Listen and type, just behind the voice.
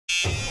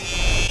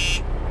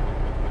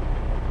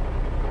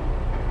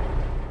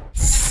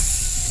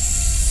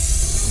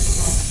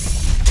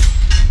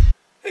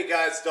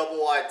guys, Double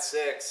Wide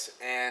 6,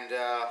 and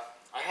I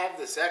have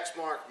this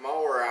X-Mark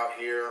mower out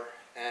here,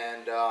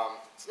 and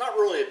it's not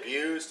really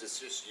abused, it's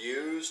just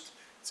used.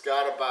 It's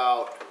got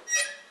about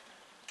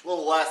a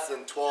little less than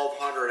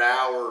 1,200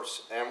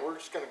 hours, and we're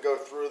just going to go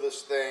through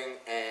this thing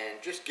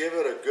and just give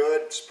it a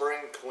good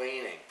spring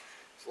cleaning.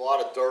 There's a lot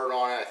of dirt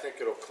on it. I think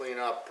it'll clean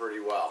up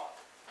pretty well.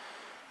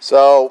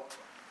 So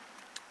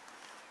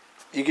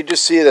you can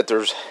just see that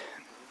there's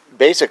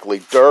basically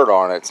dirt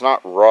on it. It's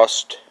not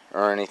rust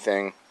or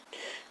anything.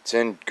 It's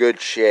in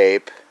good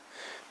shape.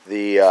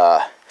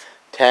 The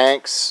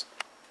tanks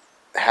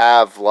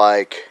have,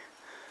 like,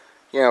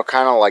 you know,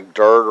 kind of like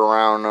dirt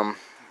around them.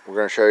 We're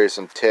going to show you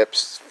some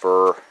tips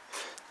for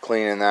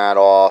cleaning that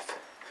off.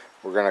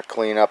 We're going to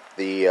clean up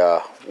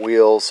the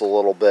wheels a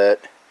little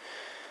bit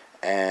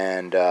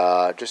and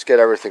just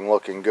get everything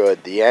looking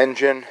good. The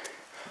engine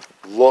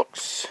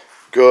looks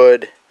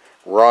good,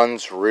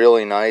 runs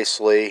really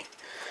nicely.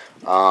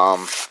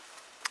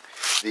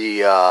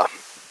 The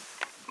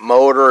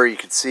motor, you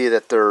can see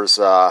that there's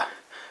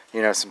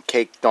you know, some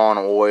caked on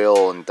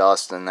oil and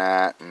dust in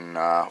that, and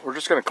we're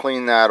just going to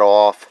clean that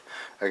off.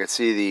 I can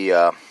see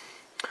the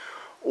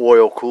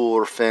oil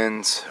cooler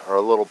fins are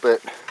a little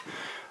bit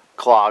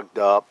clogged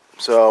up,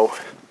 so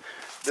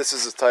this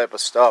is the type of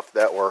stuff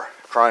that we're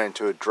trying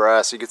to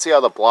address. You can see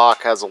how the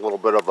block has a little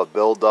bit of a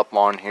buildup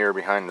on here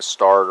behind the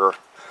starter,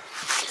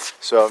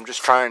 so I'm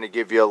just trying to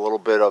give you a little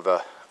bit of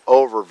a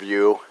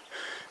overview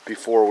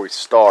before we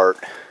start,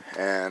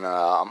 and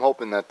I'm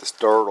hoping that this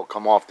dirt will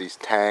come off these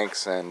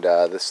tanks and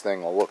this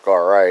thing will look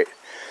alright.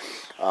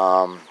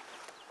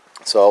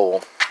 So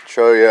we'll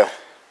show you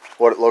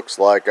what it looks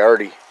like. I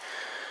already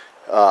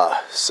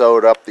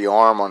sewed up the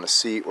arm on the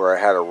seat where I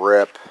had a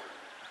rip.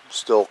 I'm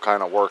still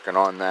kind of working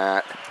on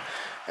that,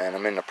 and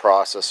I'm in the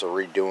process of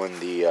redoing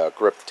the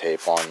grip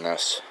tape on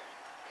this.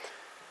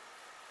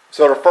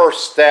 So the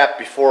first step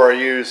before I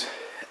use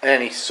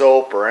any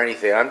soap or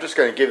anything, I'm just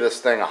going to give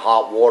this thing a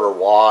hot water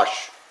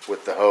wash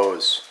with the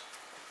hose.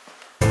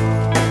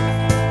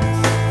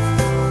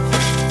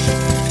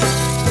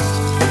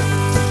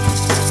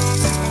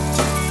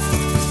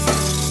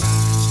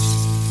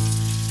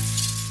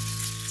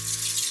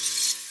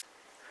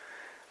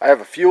 I have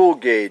a fuel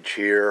gauge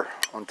here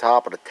on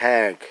top of the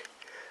tank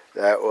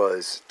that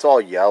it's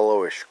all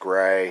yellowish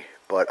gray,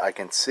 but I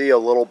can see a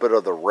little bit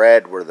of the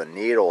red where the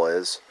needle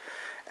is,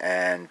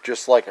 and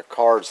just like a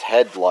car's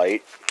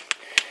headlight,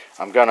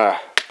 I'm gonna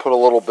put a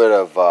little bit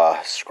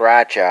of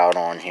scratch out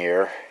on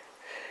here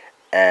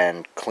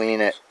and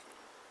clean it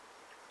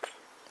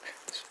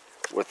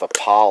with a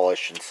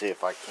polish and see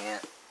if I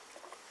can't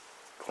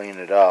clean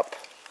it up.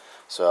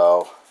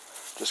 So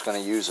just gonna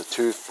use a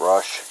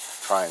toothbrush,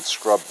 try and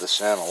scrub this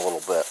in a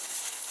little bit.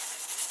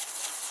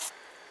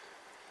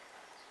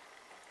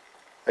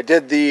 I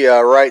did the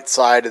right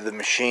side of the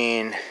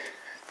machine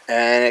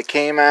and it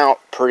came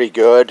out pretty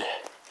good.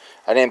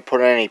 I didn't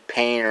put any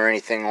paint or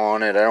anything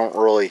on it. I don't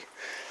really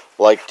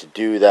like to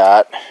do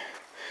that,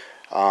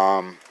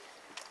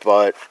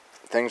 but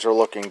things are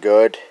looking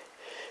good.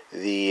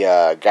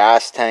 The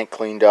gas tank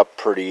cleaned up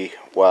pretty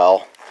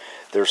well.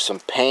 There's some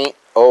paint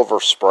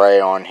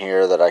overspray on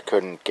here that I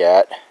couldn't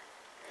get,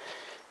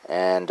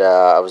 and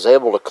I was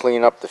able to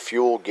clean up the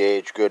fuel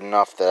gauge good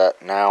enough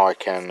that now I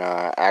can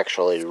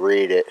actually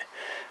read it,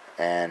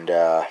 and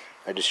I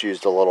just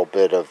used a little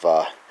bit of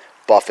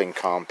buffing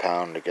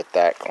compound to get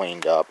that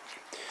cleaned up.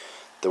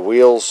 The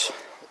wheels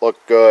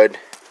look good,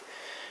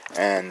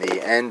 and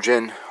the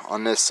engine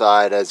on this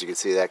side, as you can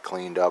see, that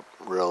cleaned up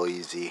real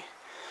easy.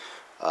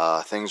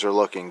 Things are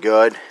looking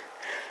good.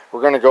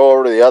 We're going to go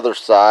over to the other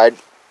side,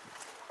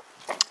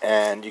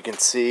 and you can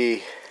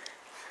see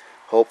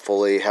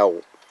hopefully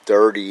how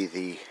dirty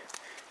the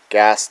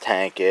gas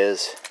tank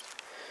is,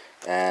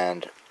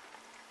 and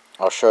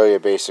I'll show you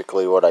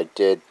basically what I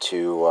did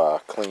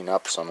to clean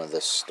up some of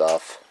this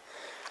stuff.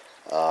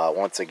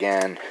 Once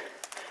again,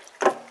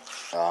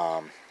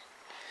 I'm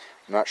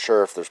not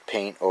sure if there's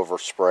paint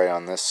overspray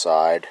on this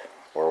side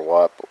or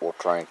what, but we'll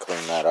try and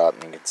clean that up.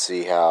 And you can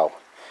see how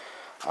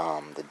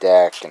the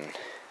deck and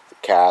the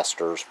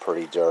caster is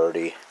pretty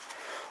dirty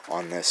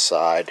on this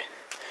side.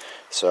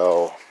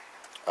 So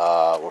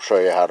we'll show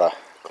you how to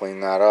clean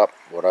that up,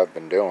 what I've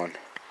been doing.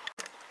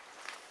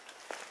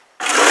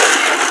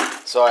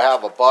 So I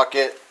have a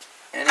bucket,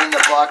 and in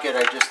the bucket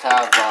I just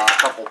have a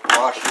couple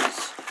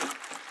brushes,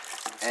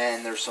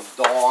 and there's some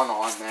Dawn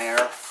on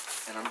there,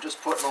 and I'm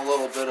just putting a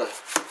little bit of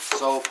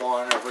soap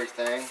on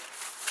everything.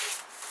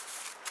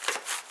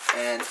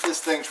 And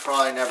this thing's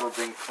probably never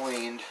been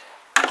cleaned,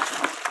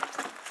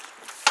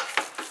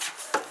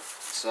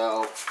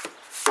 so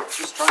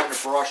just trying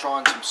to brush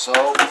on some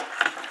soap,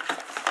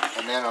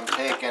 and then I'm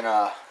taking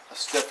a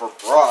stiffer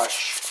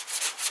brush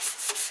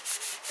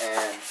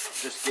and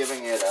just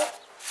giving it a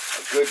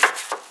good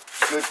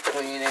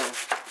cleaning,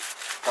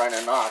 trying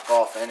to knock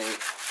off any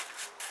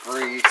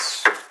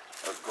grease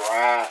or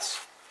grass.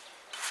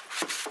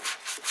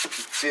 You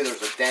can see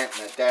there's a dent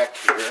in the deck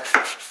here.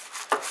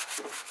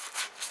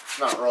 It's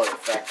not really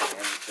affecting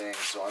anything,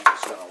 so I'm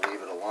just going to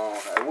leave it alone.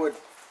 I would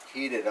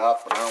heat it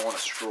up, but I don't want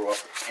to screw up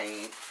the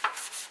paint.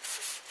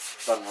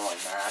 Doesn't really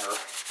matter.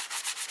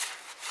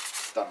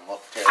 Doesn't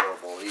look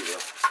terrible either.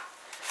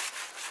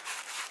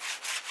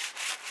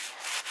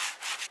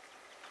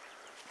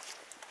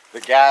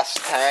 The gas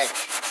tank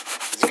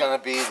is going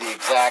to be the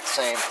exact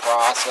same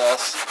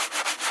process.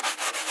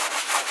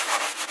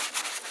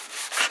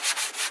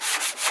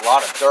 A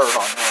lot of dirt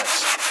on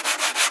this.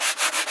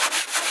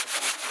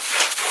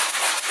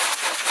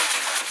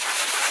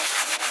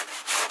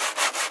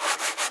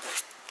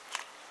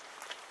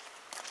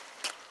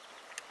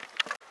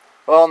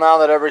 Well, now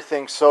that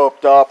everything's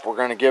soaped up, we're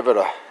going to give it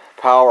a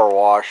power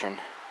washing.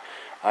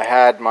 I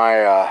had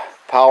my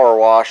power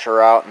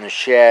washer out in the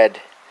shed,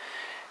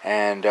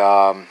 and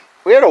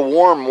we had a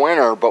warm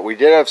winter, but we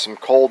did have some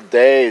cold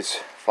days,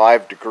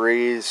 5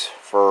 degrees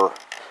for a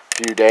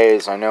few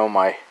days. I know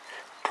my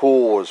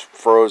pool was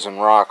frozen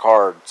rock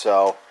hard,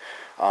 so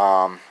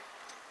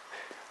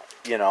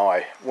you know,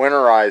 I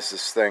winterized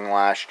this thing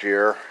last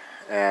year,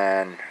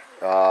 and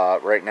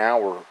right now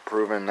we're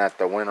proving that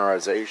the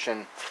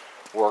winterization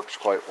works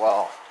quite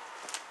well.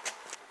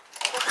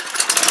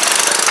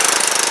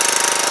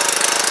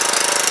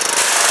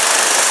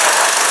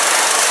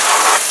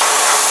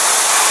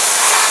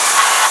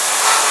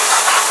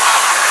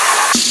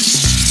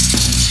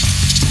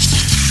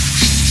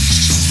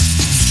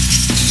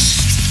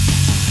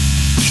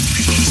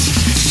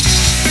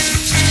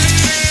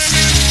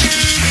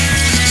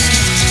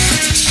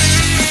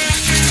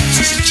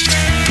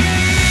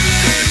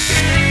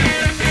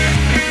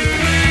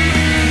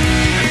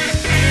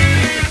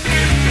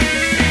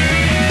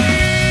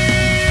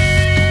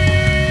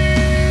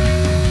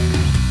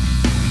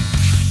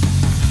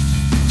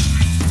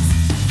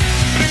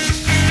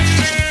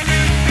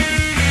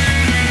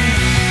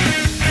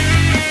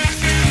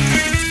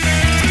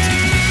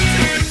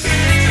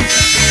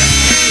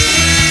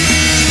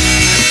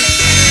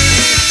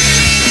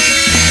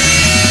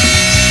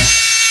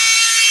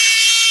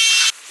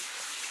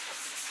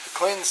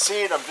 Clean the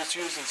seat, I'm just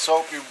using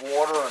soapy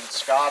water and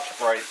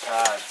Scotch-Brite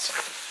pads.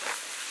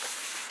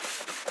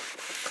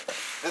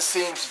 This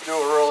seems to do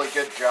a really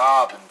good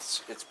job, and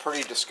it's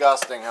pretty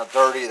disgusting how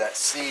dirty that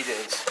seat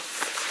is.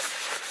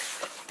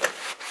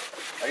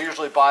 I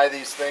usually buy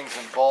these things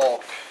in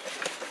bulk.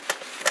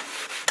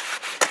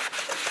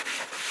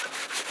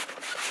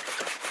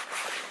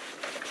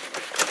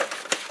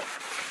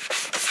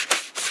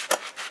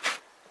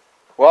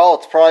 Well,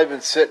 it's probably been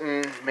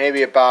sitting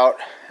maybe about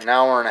an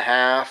hour and a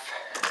half.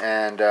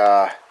 And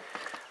I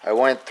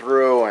went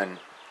through and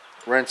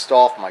rinsed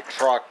off my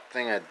truck. The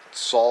thing had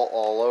salt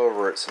all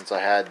over it since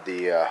I had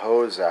the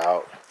hose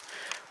out.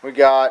 We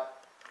got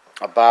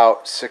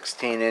about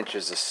 16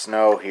 inches of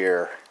snow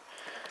here,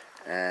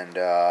 and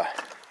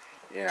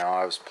you know,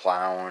 I was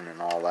plowing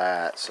and all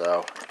that.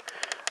 So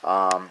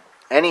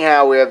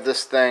anyhow, we have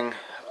this thing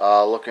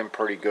looking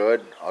pretty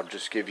good. I'll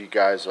just give you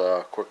guys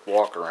a quick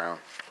walk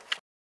around.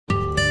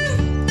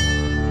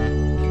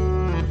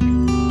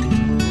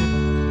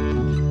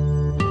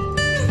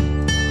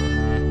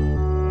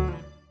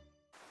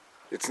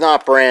 It's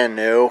not brand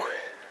new.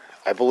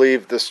 I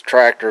believe this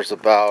tractor's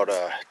about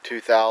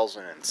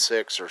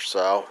 2006 or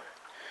so.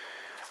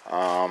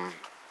 I'm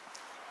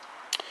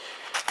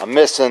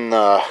missing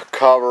the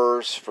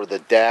covers for the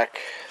deck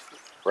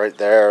right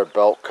there,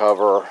 belt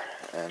cover,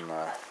 and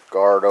the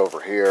guard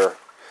over here.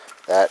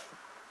 That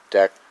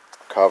deck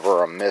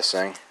cover I'm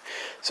missing.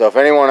 So if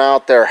anyone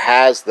out there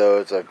has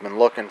those, I've been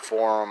looking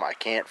for them. I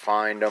can't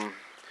find them,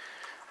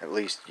 at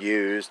least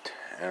used,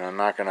 and I'm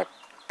not going to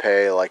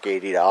pay like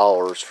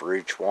 $80 for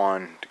each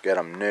one to get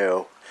them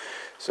new.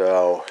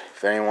 So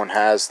if anyone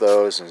has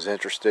those and is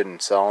interested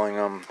in selling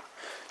them,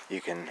 you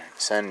can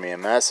send me a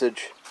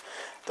message.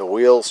 The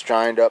wheels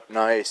shined up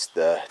nice.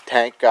 The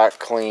tank got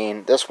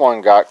clean. This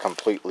one got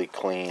completely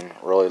clean.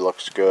 Really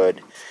looks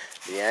good.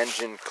 The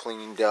engine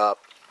cleaned up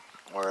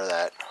where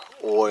that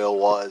oil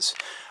was.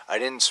 I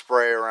didn't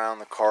spray around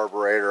the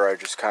carburetor. I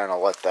just kind of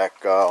let that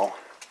go.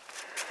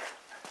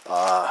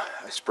 I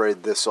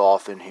sprayed this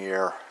off in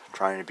here,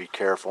 trying to be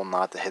careful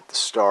not to hit the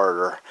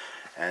starter,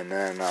 and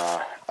then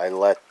I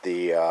let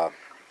the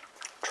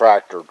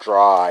tractor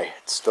dry.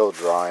 It's still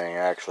drying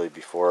actually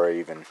before I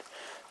even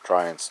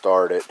try and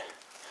start it.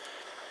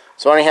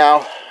 So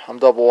anyhow, I'm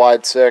Double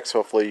Wide 6.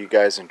 Hopefully you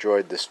guys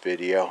enjoyed this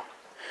video.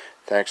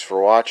 Thanks for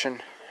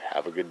watching.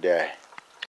 Have a good day.